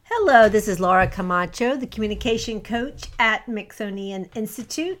Hello, this is Laura Camacho, the communication coach at Mixonian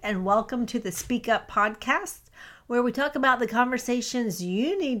Institute, and welcome to the Speak Up podcast, where we talk about the conversations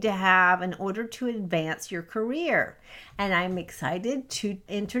you need to have in order to advance your career. And I'm excited to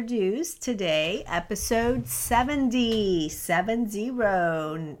introduce today episode 70,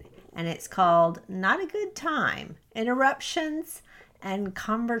 and it's called Not a Good Time, Interruptions and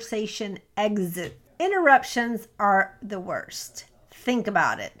Conversation Exit. Interruptions are the worst. Think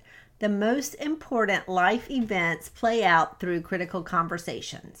about it. The most important life events play out through critical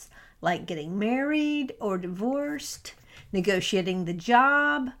conversations, like getting married or divorced, negotiating the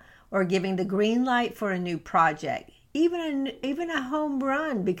job, or giving the green light for a new project. Even a home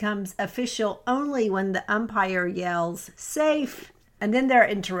run becomes official only when the umpire yells, "safe." And then there are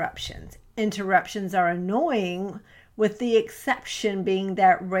interruptions. Interruptions are annoying, with the exception being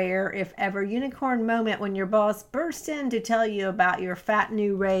that rare, if ever, unicorn moment when your boss bursts in to tell you about your fat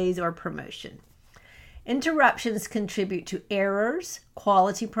new raise or promotion. Interruptions contribute to errors,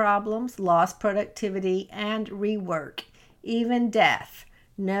 quality problems, lost productivity, and rework, even death.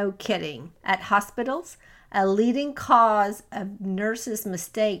 No kidding. At hospitals, a leading cause of nurses'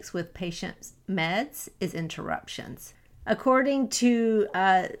 mistakes with patients' meds is interruptions. According to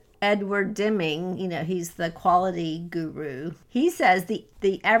Edward Deming, he's the quality guru. He says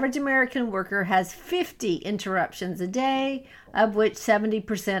the average American worker has 50 interruptions a day, of which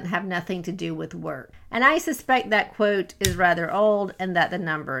 70% have nothing to do with work. And I suspect that quote is rather old and that the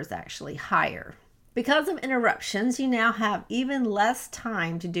number is actually higher. Because of interruptions, you now have even less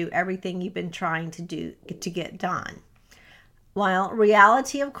time to do everything you've been trying to get done. While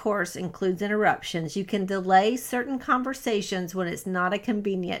reality, of course, includes interruptions, you can delay certain conversations when it's not a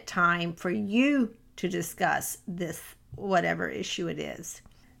convenient time for you to discuss this, whatever issue it is.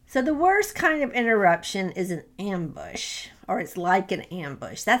 So the worst kind of interruption is an ambush, or it's like an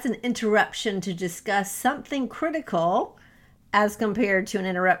ambush. That's an interruption to discuss something critical as compared to an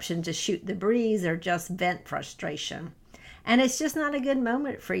interruption to shoot the breeze or just vent frustration. And it's just not a good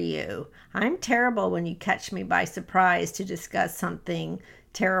moment for you. I'm terrible when you catch me by surprise to discuss something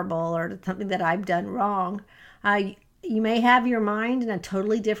terrible or something that I've done wrong. You may have your mind in a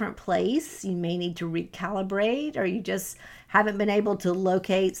totally different place. You may need to recalibrate, or you just haven't been able to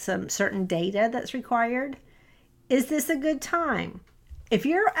locate some certain data that's required. Is this a good time? If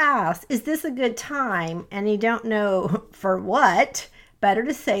you're asked, is this a good time, and you don't know for what, better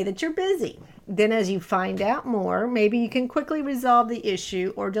to say that you're busy. Then as you find out more, maybe you can quickly resolve the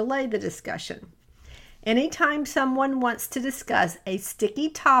issue or delay the discussion. Anytime someone wants to discuss a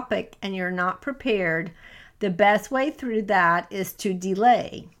sticky topic and you're not prepared, the best way through that is to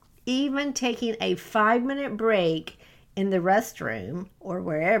delay. Even taking a 5-minute break in the restroom or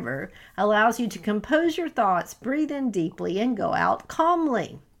wherever allows you to compose your thoughts, breathe in deeply, and go out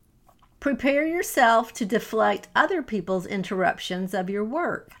calmly. Prepare yourself to deflect other people's interruptions of your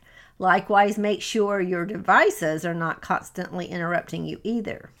work. Likewise, make sure your devices are not constantly interrupting you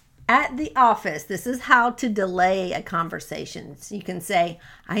either. At the office, this is how to delay a conversation. So you can say,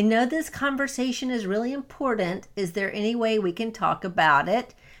 I know this conversation is really important. Is there any way we can talk about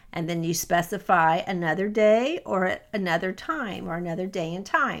it? And then you specify another day or another time or another day and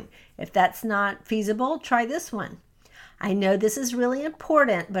time. If that's not feasible, try this one. I know this is really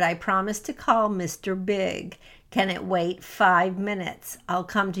important, but I promised to call Mr. Big. Can it wait 5 minutes? I'll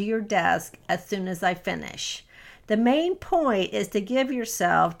come to your desk as soon as I finish. The main point is to give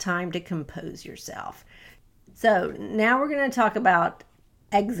yourself time to compose yourself. So now we're going to talk about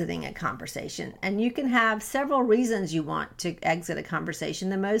exiting a conversation. And you can have several reasons you want to exit a conversation.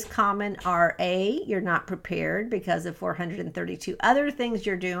 The most common are A, you're not prepared because of 432 other things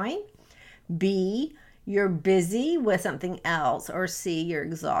you're doing. B, you're busy with something else, or C, you're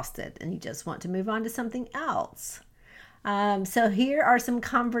exhausted and you just want to move on to something else. So here are some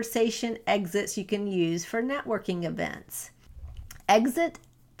conversation exits you can use for networking events. Exit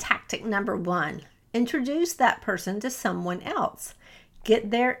tactic number 1, introduce that person to someone else.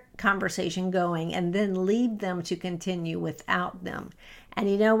 Get their conversation going and then leave them to continue without them. And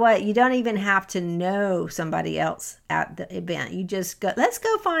you know what? You don't even have to know somebody else at the event. You just go, let's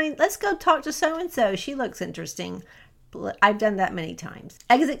go talk to so-and-so. She looks interesting. I've done that many times.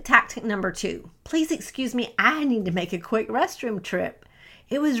 Exit tactic number 2. Please excuse me. I need to make a quick restroom trip.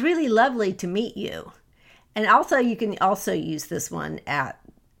 It was really lovely to meet you. And also you can also use this one at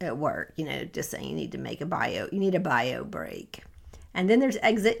work, just saying you need to make you need a bio break. And then there's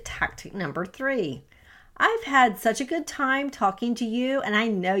exit tactic number 3. I've had such a good time talking to you, and I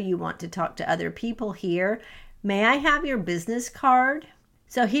know you want to talk to other people here. May I have your business card?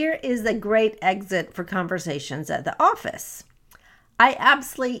 So here is a great exit for conversations at the office. I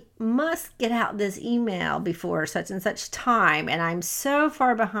absolutely must get out this email before such and such time, and I'm so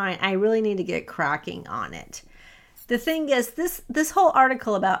far behind. I really need to get cracking on it. The thing is, this whole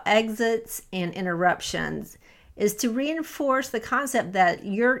article about exits and interruptions is to reinforce the concept that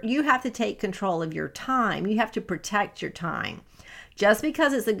you have to take control of your time. You have to protect your time. Just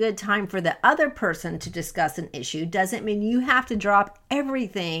because it's a good time for the other person to discuss an issue doesn't mean you have to drop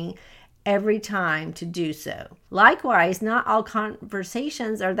everything every time to do so. Likewise, not all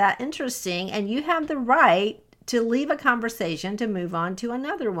conversations are that interesting, and you have the right to leave a conversation to move on to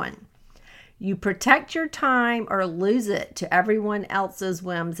another one. You protect your time or lose it to everyone else's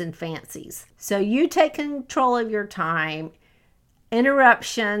whims and fancies. So you take control of your time.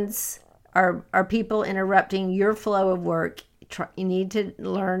 Interruptions are people interrupting your flow of work. You need to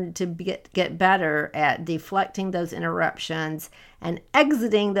learn to get better at deflecting those interruptions and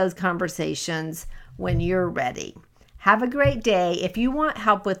exiting those conversations when you're ready. Have a great day. If you want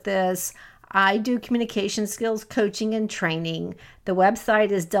help with this, I do communication skills coaching and training. The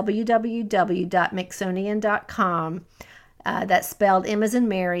website is www.mixonian.com. That's spelled M as in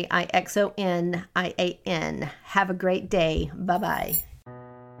Mary, IXONIAN. Have a great day. Bye-bye.